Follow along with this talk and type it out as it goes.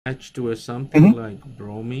attached to a something like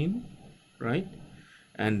bromine, right?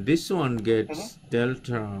 And this one gets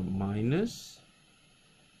delta minus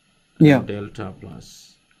and delta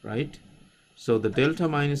plus, right? So the delta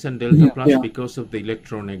minus and delta plus because of the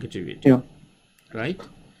electronegativity, right?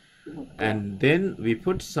 And then we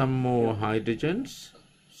put some more hydrogens,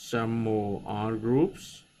 some more R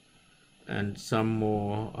groups, and some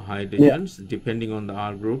more hydrogens depending on the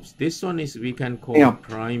R groups. This one is, we can call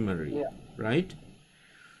primary, right?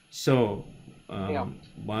 So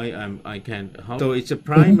I can't, so it's a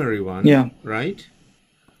primary one, right?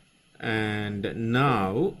 And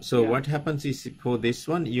now, so what happens is, for this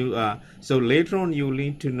one, you so later on you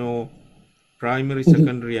need to know primary,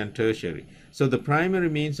 secondary, and tertiary. So the primary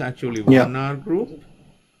means actually one R group,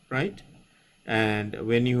 right? And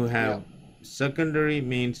when you have secondary,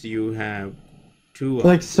 means you have two R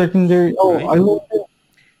like secondary. Oh, right? I learned it.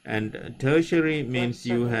 And tertiary means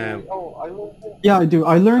you have. Yeah, I do.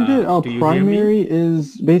 I learned it. Do you Primary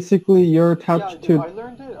is basically you're attached to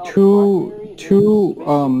two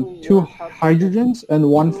hydrogens and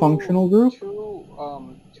one functional group.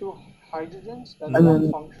 And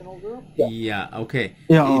then functional group. Yeah. Okay.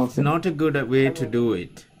 It's not a good way to do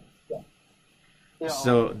it.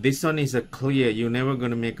 So this one is a clear. You're never going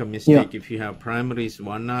to make a mistake if you have primary is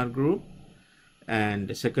one R group,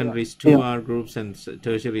 and secondary is two R groups, and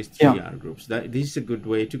tertiary is three R groups. This is a good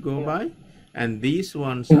way to go by. And these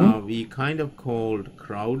ones are we kind of called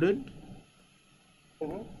crowded,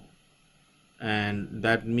 and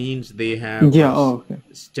that means they have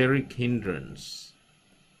steric hindrance.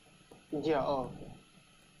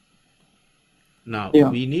 Now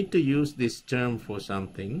we need to use this term for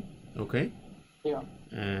something, okay?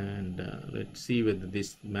 And let's see whether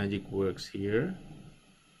this magic works here.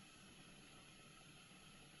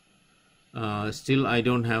 Still, I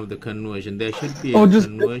don't have the conversion. There should be a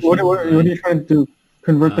conversion. What are you trying to do?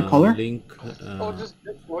 Convert the color? Link.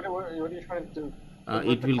 What are you trying to do?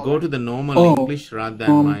 It will go to the normal English rather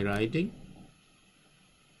than my writing.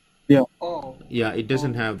 Yeah, it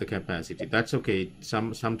doesn't have the capacity. That's okay.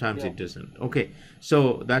 Sometimes it doesn't. Okay,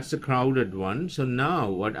 so that's the crowded one. So now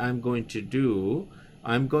what I'm going to do,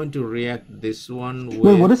 I'm going to react this one with...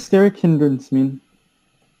 Wait, what does steric hindrance mean?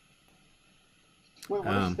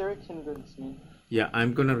 Yeah,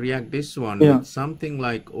 I'm going to react this one with something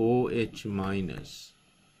like OH minus.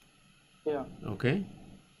 Okay.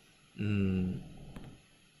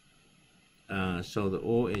 So the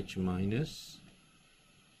OH minus.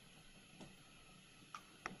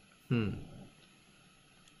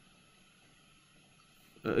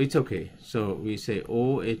 It's okay. So we say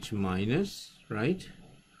OH minus, right?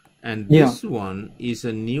 And this one is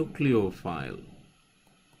a nucleophile.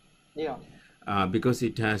 Because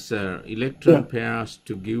it has electron pairs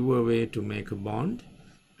to give away to make a bond.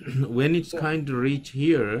 When it's kind to reach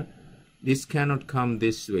here, this cannot come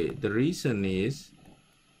this way. The reason is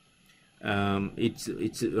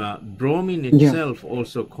it's bromine itself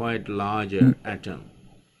also quite larger atom.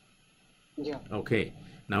 Okay,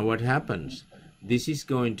 now what happens? This is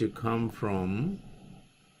going to come from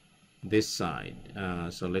this side.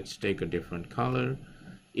 So let's take a different color.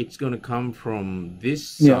 It's going to come from this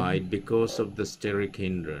side because of the steric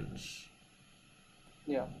hindrance.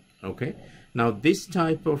 Okay. Now this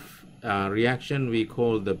type of reaction we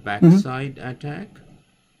call the backside attack.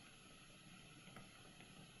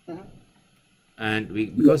 And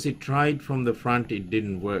because it tried from the front, it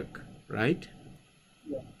didn't work, right?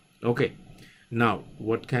 Okay. Now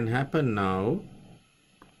what can happen now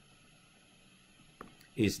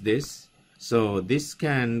is this. So this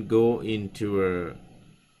can go into a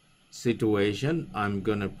situation. I'm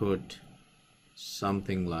gonna put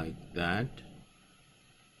something like that.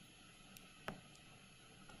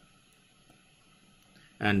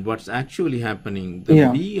 And what's actually happening, the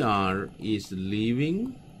BR is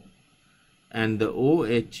leaving and the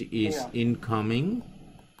OH is incoming,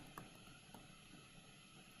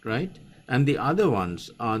 right? And the other ones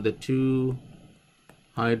are the two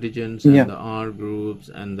hydrogens and the R groups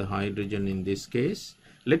and the hydrogen in this case.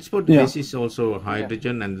 Let's put this is also a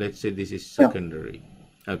hydrogen, and let's say this is secondary,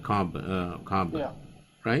 carbon,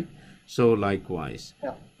 right? So likewise,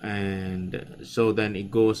 and so then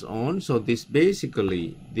it goes on. So this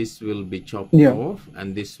basically, this will be chopped off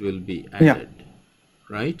and this will be added,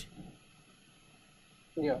 right?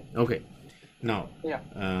 Okay. Now,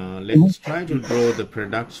 let's try to draw the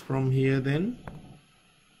products from here then.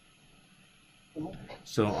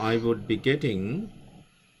 So I would be getting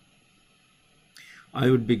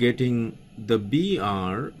the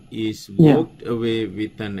BR is walked away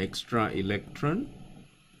with an extra electron,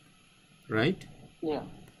 right?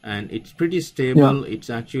 and it's pretty stable. It's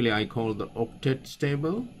actually, I call the octet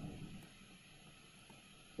stable.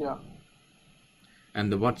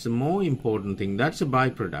 And what's the more important thing, that's a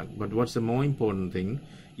byproduct, but what's the more important thing,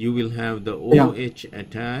 you will have the OH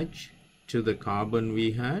attached to the carbon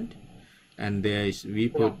we had, and we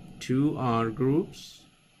put two R groups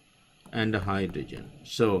and a hydrogen.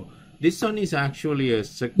 So this one is actually a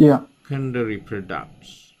secondary product,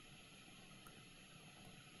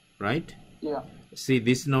 right? See,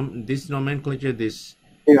 this nomenclature, this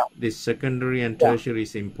secondary and tertiary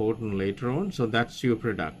is important later on. So that's your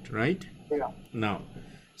product, right? Now,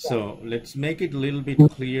 so let's make it a little bit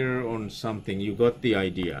clear on something. You got the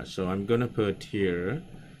idea. So I'm gonna put here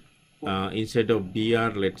instead of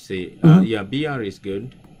Br, let's say Br is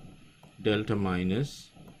good, delta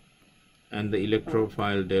minus, and the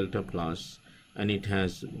electrophile delta plus, and it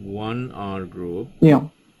has one R group,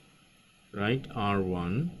 right,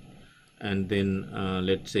 R1, and then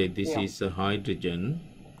let's say this is a hydrogen,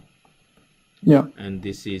 and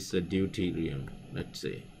this is a deuterium, let's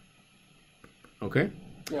say. Okay.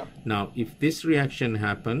 Now, if this reaction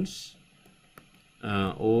happens,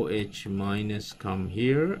 OH minus come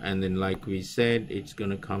here, and then like we said, it's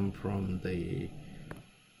gonna come from the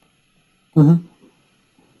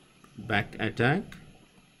back attack,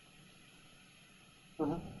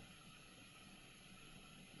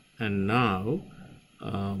 and now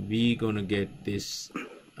we gonna get this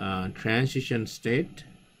transition state,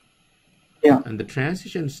 and the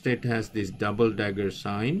transition state has this double dagger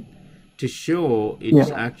sign to show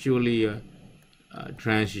it's actually a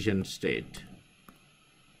transition state,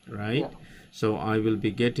 right? So I will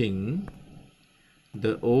be getting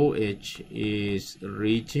the OH is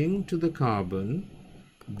reaching to the carbon,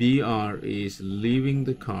 Br is leaving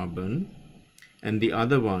the carbon, and the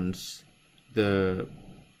other ones, the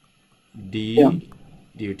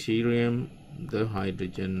deuterium, the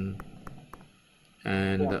hydrogen,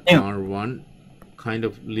 and the R1 kind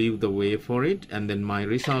of leave the way for it, and then my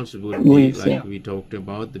results would be like we talked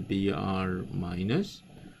about, the Br minus,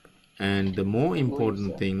 and the more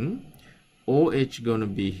important thing, OH gonna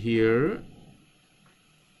be here,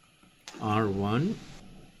 R1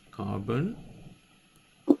 carbon,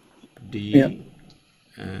 D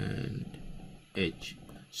and H.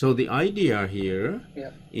 So the idea here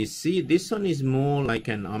is, see, this one is more like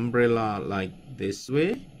an umbrella, like this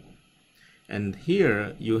way, and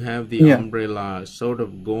here you have the umbrella sort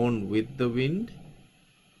of gone with the wind.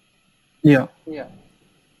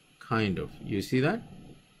 Kind of. You see that?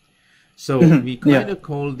 So we kind of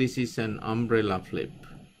call this is an umbrella flip.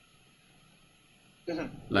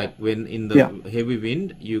 Like when in the heavy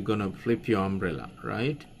wind, you're gonna flip your umbrella,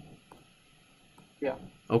 right?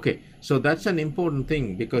 Okay, so that's an important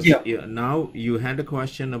thing, because now you had a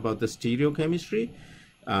question about the stereochemistry.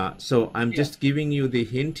 So I'm just giving you the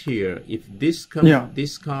hint here. If this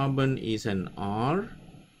this carbon is an R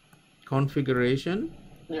configuration,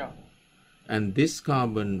 and this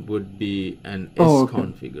carbon would be an S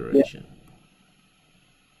configuration.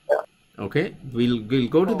 Okay, we'll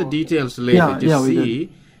go to the details later. Just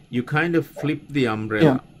see, you kind of flip the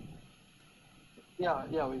umbrella.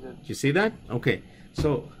 We did. You see that? Okay,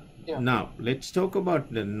 so now let's talk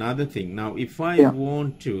about another thing. Now, if I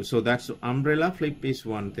want to, so that's umbrella flip is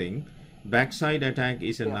one thing, backside attack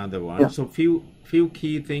is another one. So few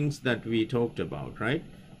key things that we talked about, right?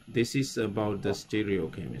 This is about the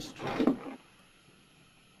stereochemistry.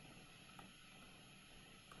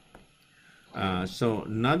 So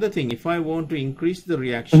another thing, if I want to increase the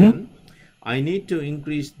reaction, I need to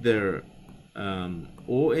increase the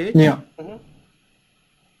OH.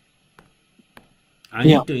 I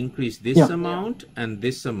need to increase this amount and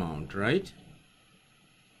this amount, right?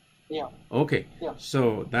 Okay.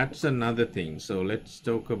 So that's another thing. So let's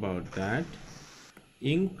talk about that.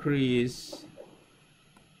 Increase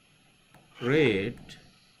rate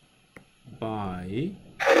by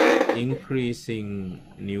increasing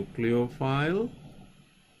nucleophile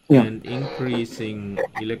and increasing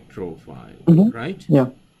electrophile, right?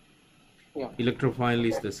 Electrophile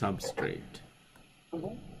is the substrate.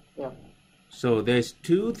 So there's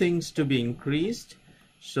two things to be increased.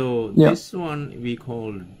 So this one we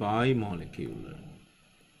call bimolecular.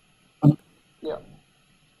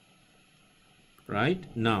 Right?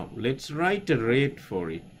 Now let's write a rate for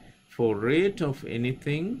it. For rate of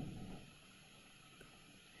anything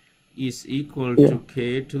is equal to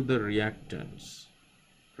K to the reactants.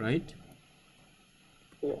 Right?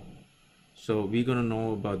 So we're gonna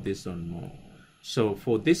know about this one more. So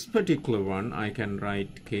for this particular one, I can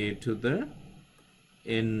write K to the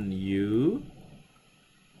Nu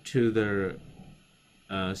to the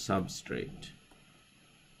substrate.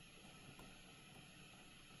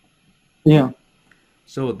 Yeah.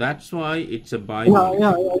 So that's why it's a Yeah.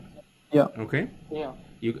 bimolecular. Yeah. Okay. Yeah.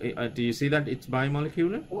 Do you see that it's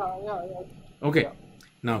bimolecular? Yeah. Okay. Yeah.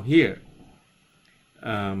 Now here,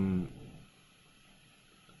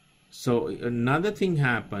 so another thing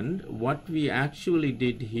happened. What we actually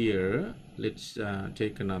did here, let's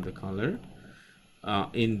take another color.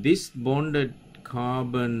 In this bonded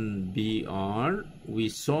carbon Br, we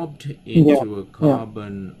swapped into a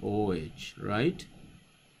carbon OH, right?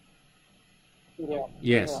 Yeah.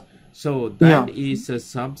 Yes. Yeah. So that is a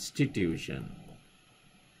substitution.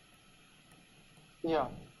 Yeah.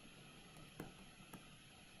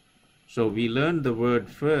 So we learned the word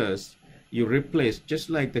first. You replace, just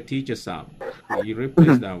like the teacher sub, you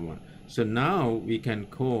replace that one. So now we can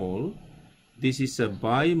call this is a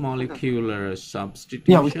bimolecular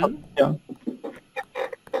substitution.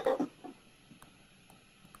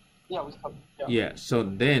 Yeah, so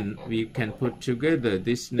then we can put together,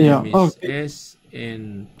 this name is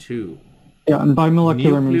sn2. Yeah, and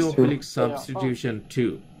bimolecular means nucleophilic substitution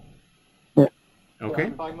 2. Yeah. Okay? Yeah,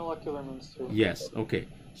 bimolecular means 2. Yes, okay.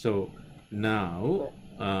 So now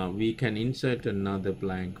we can insert another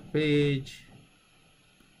blank page.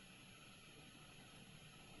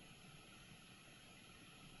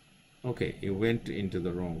 Okay, it went into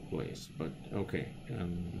the wrong place, but okay.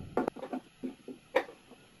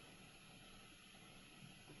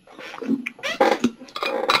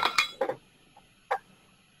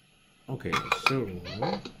 Okay, so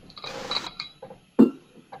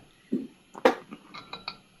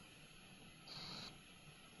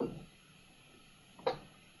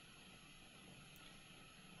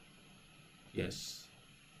yes.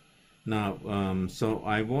 Now, so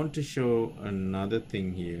I want to show another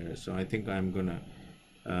thing here. So I think I'm gonna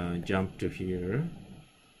jump to here.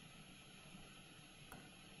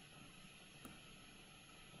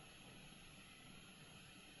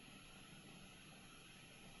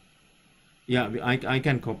 Yeah, I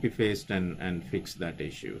can copy paste and fix that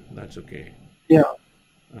issue. That's okay. Yeah.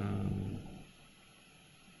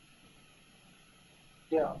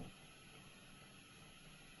 Yeah.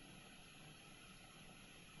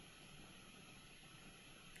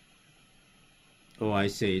 Oh, I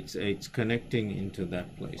see. It's connecting into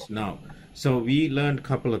that place now. So we learned a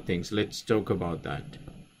couple of things. Let's talk about that.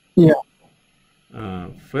 Yeah.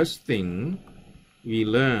 First thing, we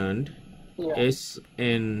learned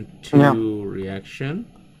sn2 reaction,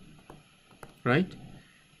 right?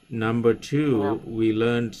 Number 2, we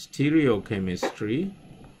learned stereochemistry.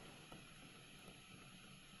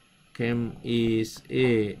 Chem is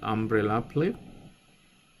a umbrella plate.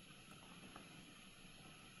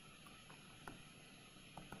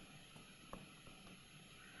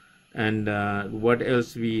 And what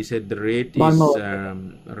else we said? The rate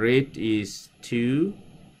is 2.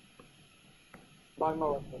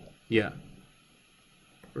 Bimolecular. Yeah.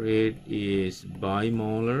 Rate is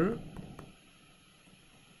bimolar.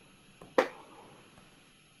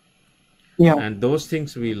 Yeah. And those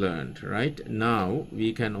things we learned, right? Now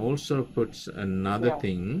we can also put another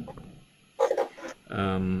thing.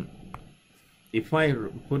 If I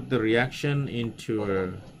put the reaction into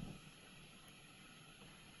a,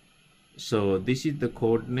 so this is the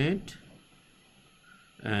coordinate,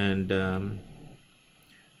 and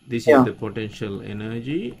this is the potential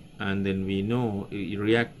energy, and then we know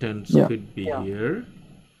reactants could be here,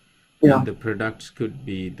 and the products could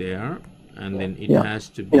be there, and then it has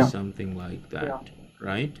to be something like that,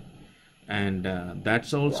 right? And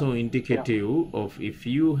that's also indicative of if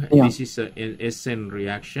you this is an SN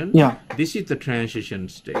reaction, this is the transition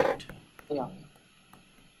state.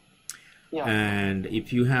 And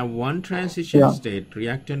if you have one transition state,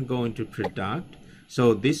 reactant go into product.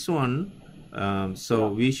 So this one, so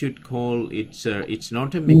we should call it, it's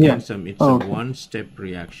not a mechanism, it's a one-step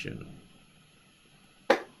reaction.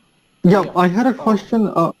 Yeah, I had a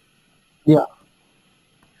question.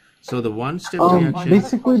 So the one-step reaction,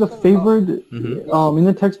 basically the favored in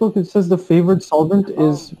the textbook it says the favored solvent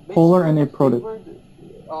is polar and a product.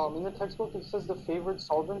 In the textbook it says the favored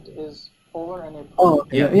solvent is polar and a product. Oh,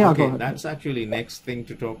 yeah, okay, go ahead. that's actually next thing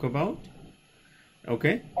to talk about.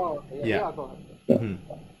 Okay. Oh, yeah, go ahead.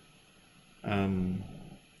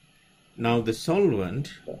 Now the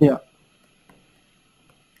solvent. Yeah.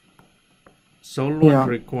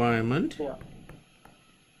 Requirement.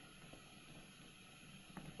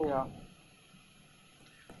 Yeah.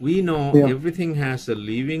 We know everything has a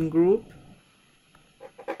leaving group.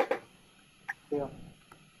 Yeah.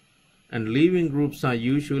 And leaving groups are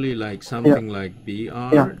usually like something like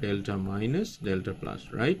Br, delta minus, delta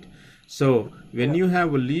plus, right? So when you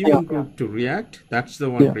have a leaving group to react, that's the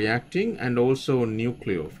one reacting, and also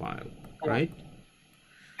nucleophile, right?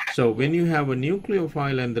 So when you have a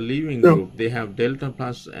nucleophile and the leaving group, they have delta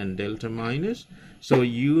plus and delta minus. So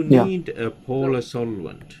you need a polar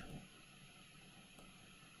solvent.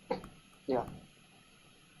 Yeah.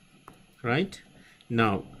 Right?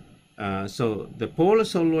 Now, so the polar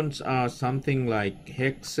solvents are something like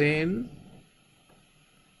hexane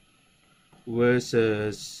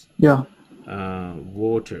versus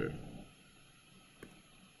water.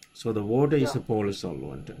 So the water is a polar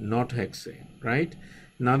solvent, not hexane, right?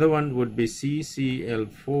 Another one would be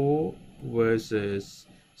CCl4 versus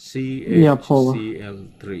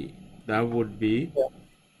CHCl3. That would be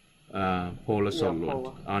polar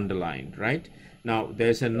solvent, underlined, right? Now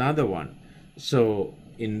there's another one. So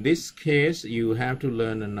in this case, you have to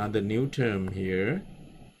learn another new term here.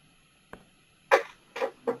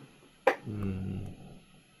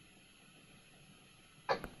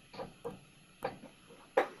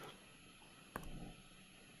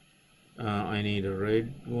 I need a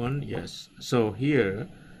red one. Yes. So here,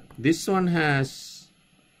 this one has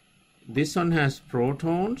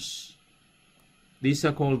protons. These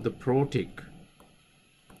are called the protic.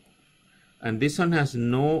 And this one has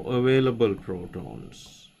no available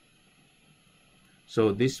protons.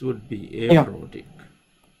 So this would be aprotic.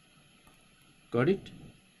 Got it?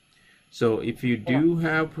 So if you do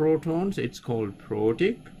have protons, it's called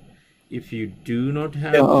protic. If you do not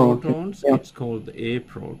have protons, it's called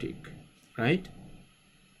aprotic. Right?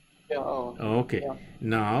 Okay.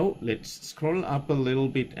 Now let's scroll up a little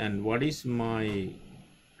bit. And what is my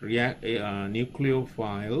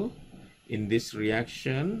nucleophile in this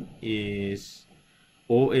reaction is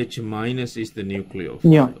OH minus is the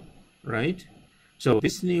nucleophile. Right? So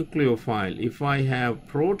this nucleophile, if I have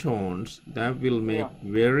protons, that will make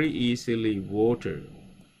very easily water.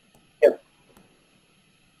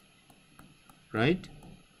 Right?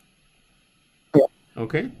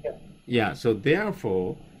 Okay? Yeah, so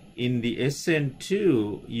therefore, in the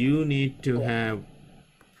SN2, you need to have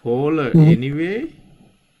polar anyway,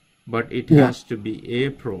 but it has to be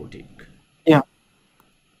aprotic.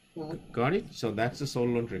 Got it? So that's the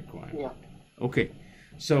solvent requirement. Okay,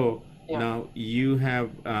 so now you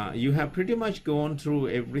have pretty much gone through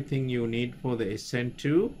everything you need for the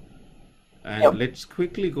SN2, and let's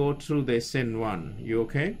quickly go through the SN1. You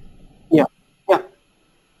okay?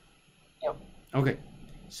 Okay.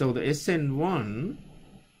 So the SN1,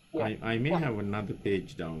 I may have another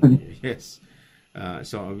page down here. Yes.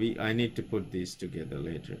 So I need to put these together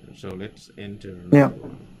later. So let's enter another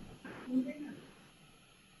one.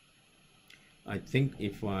 I think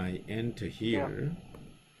if I enter here,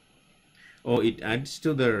 it adds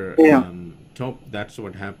to the top. That's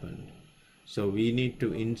what happened. So we need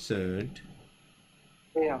to insert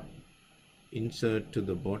to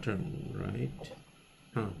the bottom, right?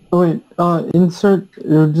 Wait, insert,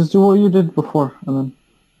 just do what you did before, and then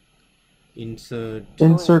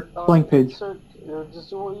insert blank page. Just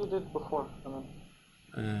do what you did before,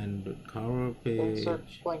 and cover page. Insert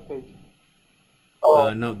blank page.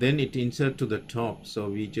 No, then it insert to the top. So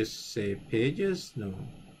we just say pages. No.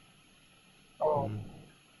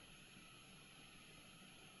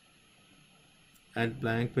 Add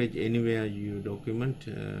blank page anywhere you document.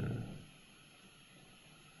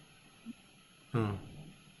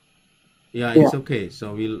 Yeah, it's okay.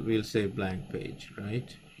 So we'll say blank page,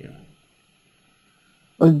 right? Yeah.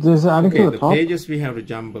 Does it add to the top? Pages we have to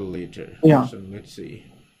jumble later. So let's see.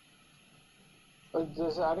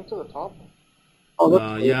 Does it add to the top?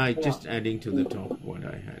 It's just adding to the top what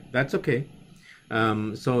I had. That's okay.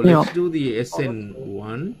 So let's do the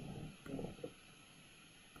SN1.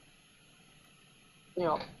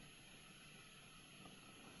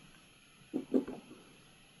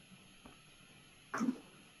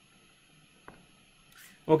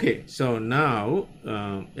 Okay, so now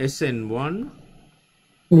SN1.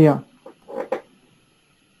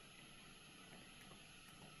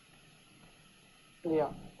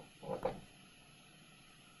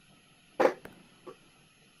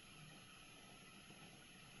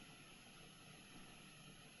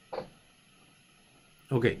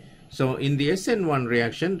 Okay, so in the SN1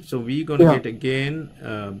 reaction, so we're going to get again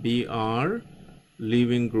Br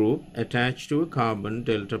leaving group attached to a carbon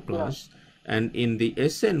delta plus. And in the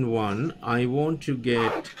SN1, I want to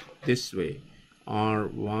get this way,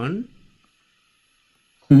 R1,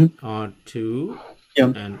 R2,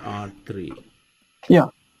 and R3.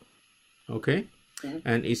 Okay?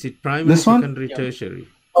 And is it primary, secondary, tertiary?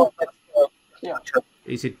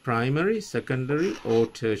 Is it primary, secondary, or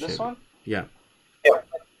tertiary? This one?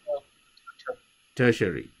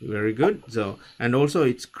 Tertiary. Very good. So, and also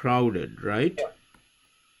it's crowded, right?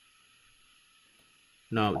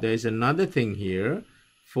 Now, there's another thing here.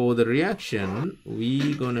 for the reaction,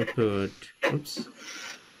 we gonna put, oops.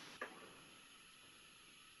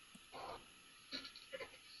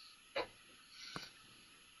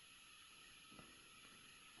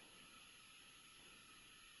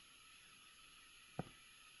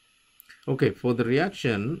 Okay, for the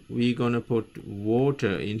reaction, we're gonna put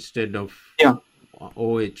water instead of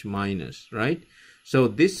OH minus, right? So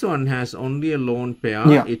this one has only a lone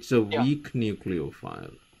pair. It's a weak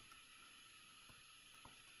nucleophile,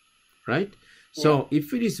 right? So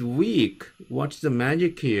if it is weak, what's the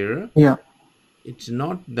magic here? It's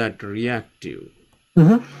not that reactive,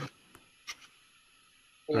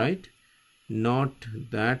 right? Not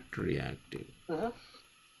that reactive.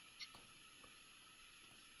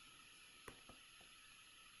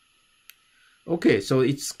 Okay, so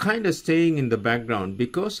it's kind of staying in the background.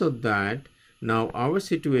 Because of that, now our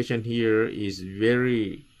situation here is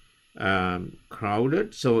very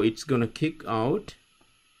crowded. So it's going to kick out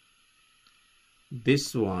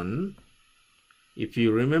this one. If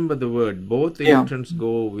you remember the word, both electrons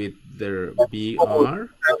go with their Br,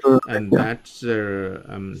 and that's their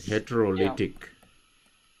heterolytic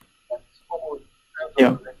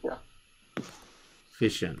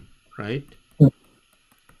fission, right?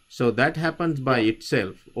 So that happens by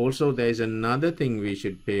itself. Also, there is another thing we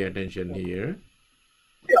should pay attention here.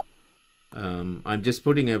 I'm just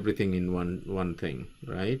putting everything in one thing,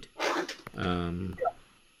 right?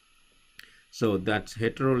 So that's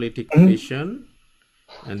heterolytic fission,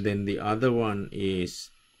 and then the other one is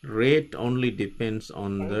rate only depends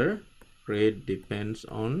on the rate depends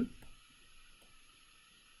on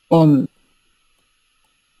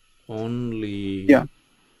only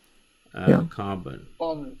carbon,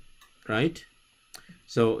 right?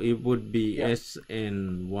 So it would be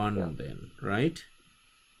sn1 then, right?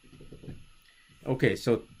 Okay,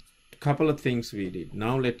 so a couple of things we did.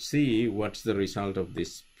 Now let's see what's the result of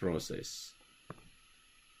this process.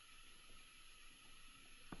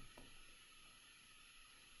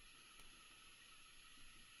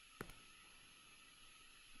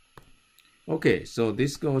 Okay, so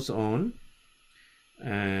this goes on,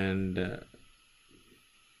 and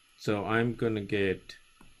so I'm gonna get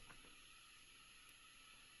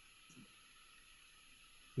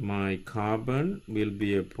my carbon will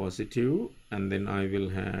be a positive, and then I will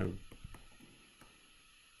have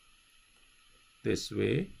this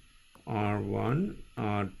way R1,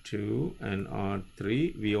 R2, and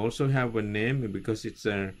R3. We also have a name because it's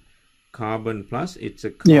a carbon plus, it's a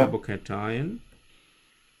carbocation.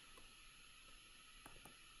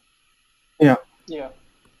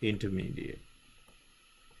 Intermediate.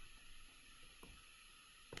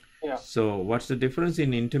 So what's the difference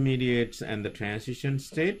in intermediates and the transition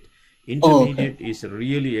state? Intermediate is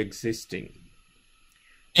really existing.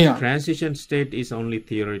 Transition state is only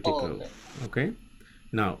theoretical. Okay.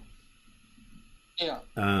 Now,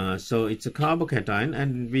 so it's a carbocation,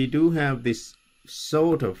 and we do have this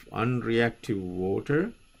sort of unreactive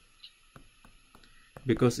water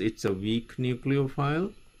because it's a weak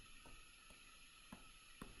nucleophile.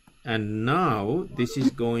 And now this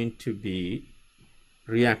is going to be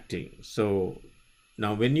reacting. So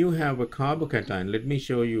now when you have a carbocation, let me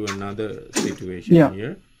show you another situation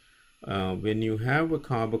here. When you have a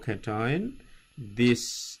carbocation,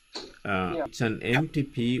 this it's an empty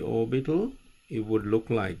p orbital. It would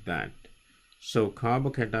look like that. So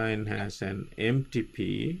carbocation has an empty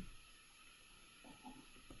p.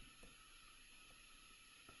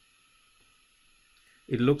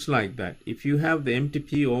 It looks like that. If you have the empty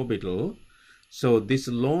p orbital, so this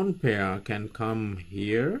lone pair can come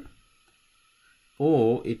here,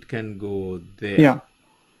 or it can go there,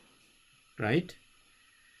 right?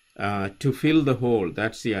 To fill the hole,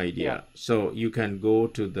 that's the idea. So you can go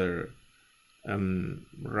to the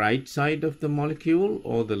right side of the molecule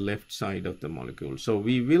or the left side of the molecule. So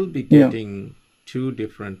we will be getting two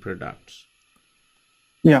different products.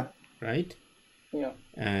 Right?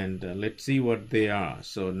 And let's see what they are.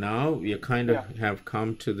 So now we kind of have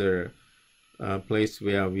come to the place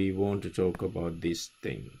where we want to talk about this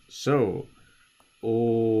thing. So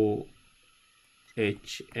OHH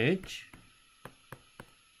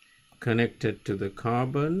connected to the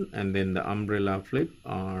carbon, and then the umbrella flip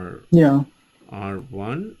are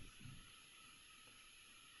R1,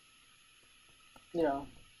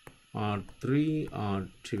 R3,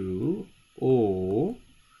 R2, O.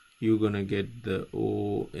 You're gonna get the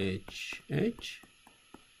OHH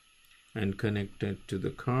and connected to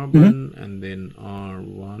the carbon, and then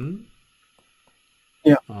R1,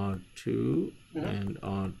 R2, and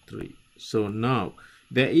R3. So now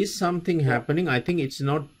there is something happening. I think it's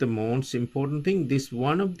not the most important thing. This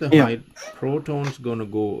one of the protons gonna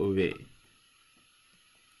go away.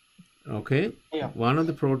 Okay, Yeah. one of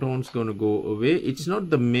the protons going to go away. It's not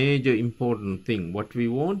the major important thing. What we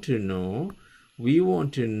want to know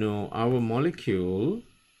our molecule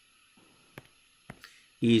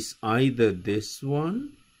is either this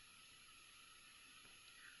one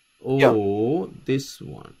or this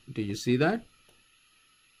one. Do you see that?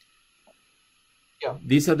 Yeah.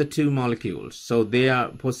 These are the two molecules. So there are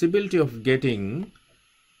possibility of getting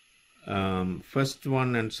first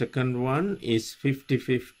one and second one is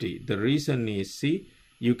 50-50. The reason is, see,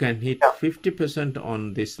 you can hit 50%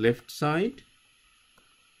 on this left side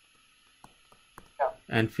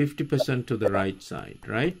and 50% to the right side,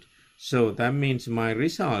 right? So that means my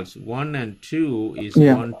results 1 and 2 is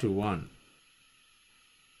 1 to 1.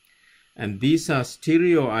 And these are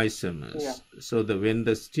stereoisomers. Yeah. So when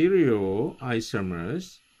the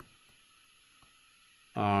stereoisomers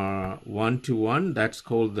are 1 to 1, that's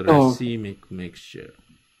called the racemic mixture.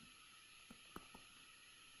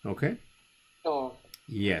 Okay? Oh.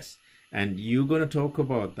 Yes. And you're going to talk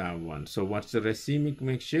about that one. So what's the racemic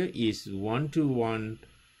mixture? Is 1 to 1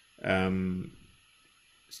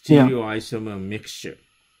 stereoisomer mixture.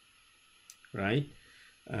 Right?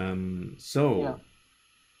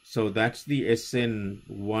 So that's the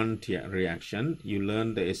SN1 reaction. You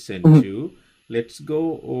learn the SN2. Let's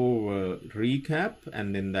go over recap,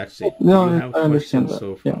 and then that's it. No, you have I understand that.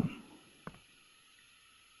 So far?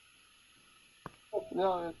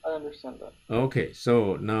 No, I understand that. Okay,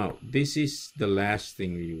 so now this is the last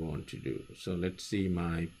thing we want to do. So let's see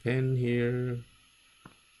my pen here.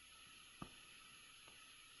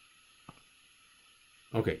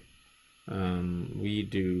 Okay, we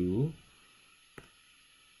do.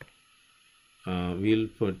 We'll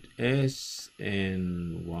put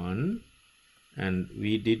SN1, and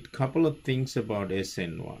we did couple of things about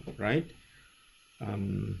SN1, right?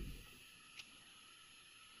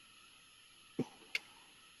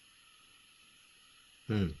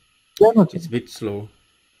 It's a bit slow.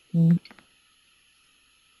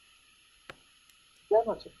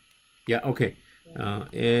 Yeah, okay.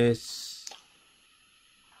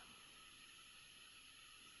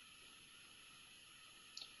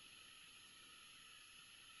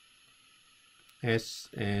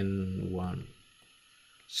 SN1.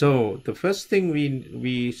 So the first thing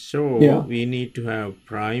we saw, we need to have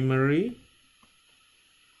primary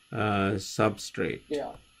substrate.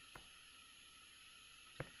 Yeah.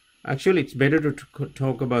 Actually, it's better to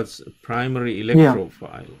talk about primary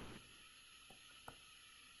electrophile.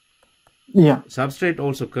 Yeah. Substrate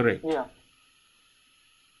also correct. Yeah.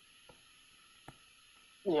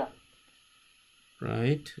 Yeah.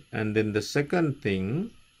 Right. And then the second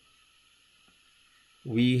thing,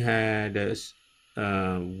 we had a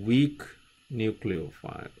weak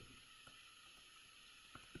nucleophile,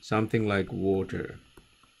 something like water,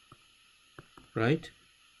 right?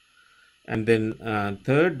 And then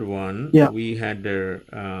third one, we had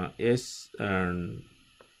a S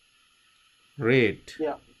rate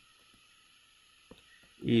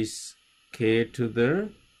is K to the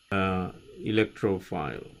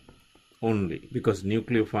electrophile only, because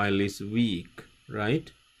nucleophile is weak,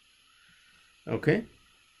 right? Okay.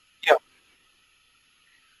 Yeah.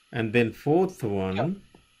 And then fourth one,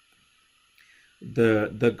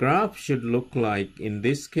 the graph should look like, in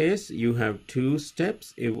this case, you have two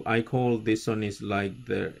steps. If I call this one is like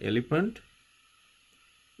the elephant,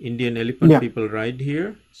 Indian elephant people ride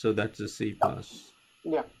here. So that's a C plus.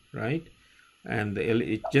 Yeah. Right. And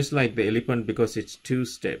it's just like the elephant because it's two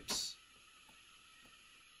steps.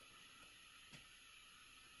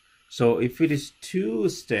 So if it is two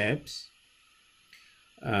steps,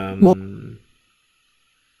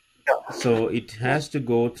 so it has to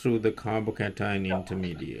go through the carbocation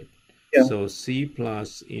intermediate. So C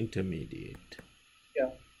plus intermediate.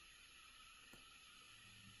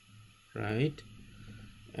 Right.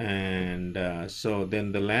 And so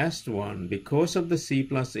then the last one, because of the C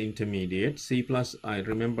plus intermediate, C plus, I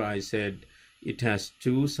remember I said it has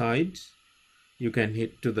two sides. You can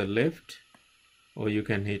hit to the left or you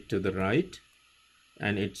can hit to the right,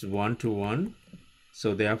 and it's 1 to 1.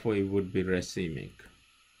 So therefore it would be racemic.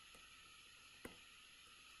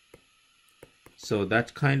 So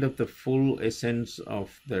that's kind of the full essence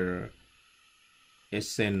of the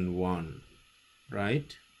SN1,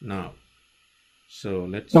 right? Now, so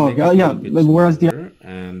let's like whereas the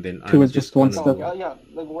and then two is just one step. Like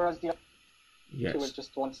whereas the two is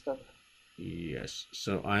just one step. Yes.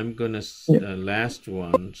 So I'm gonna last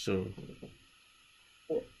one. So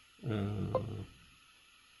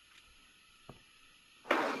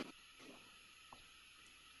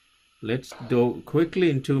let's do quickly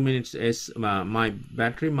in 2 minutes. My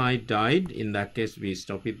battery might died. In that case, we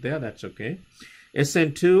stop it there. That's okay.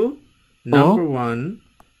 SN2, Number one,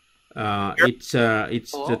 it's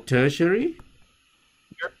Hello? the tertiary.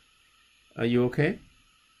 Are you okay?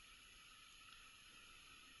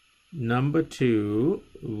 Number two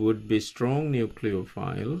would be strong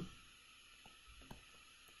nucleophile.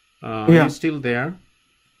 Are you still there?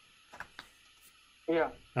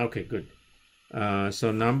 Yeah. Okay, good.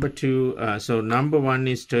 So number two, so number one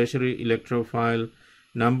is tertiary electrophile.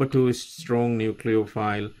 Number two is strong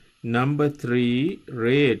nucleophile. Number three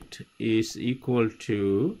rate is equal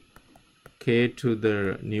to K to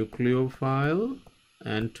the nucleophile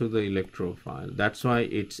and to the electrophile. That's why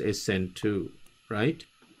it's SN2, right?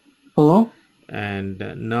 Hello? And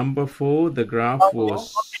number four, the graph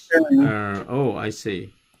was, oh, I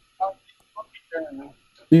see.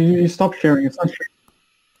 You stop sharing. It's not sharing.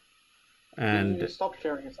 And Stop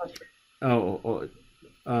sharing. It's not sharing.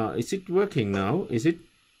 Is it working now? Is it?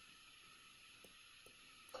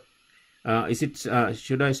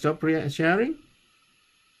 Should I stop sharing?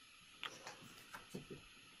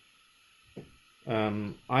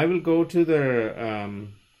 I will go to the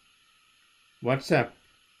WhatsApp.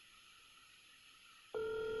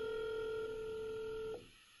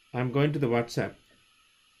 I'm going to the WhatsApp.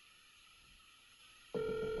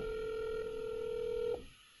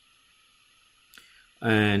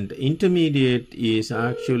 And intermediate is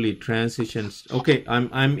actually transitions. Okay,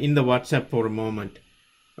 I'm in the WhatsApp for a moment.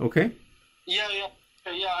 Okay. Yeah.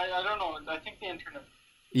 I don't know. I think the internet.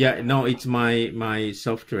 Yeah, no, it's my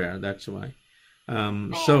software. That's why.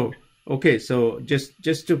 So okay, so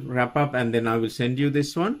just to wrap up, and then I will send you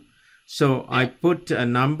this one. So I put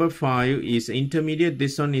number 5 is intermediate.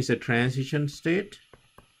 This one is a transition state,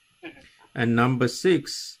 and number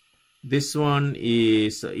 6, this one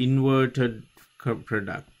is inverted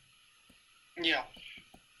product. Yeah.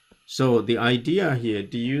 So the idea here,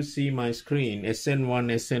 do you see my screen?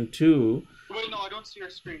 SN1, SN2. Wait, no, I don't see your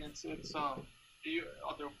screen. It's the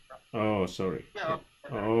other. Oh, sorry. Yeah.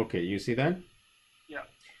 Oh, okay, you see that? Yeah.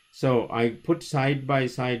 So I put side by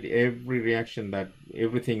side every reaction, that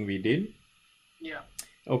everything we did. Yeah.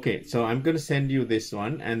 Okay, so I'm going to send you this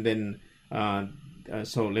one, and then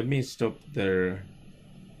so let me stop the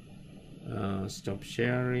stop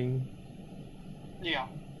sharing. Yeah.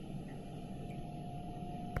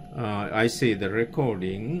 I see the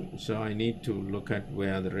recording, so I need to look at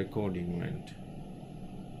where the recording went.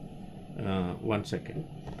 1 second.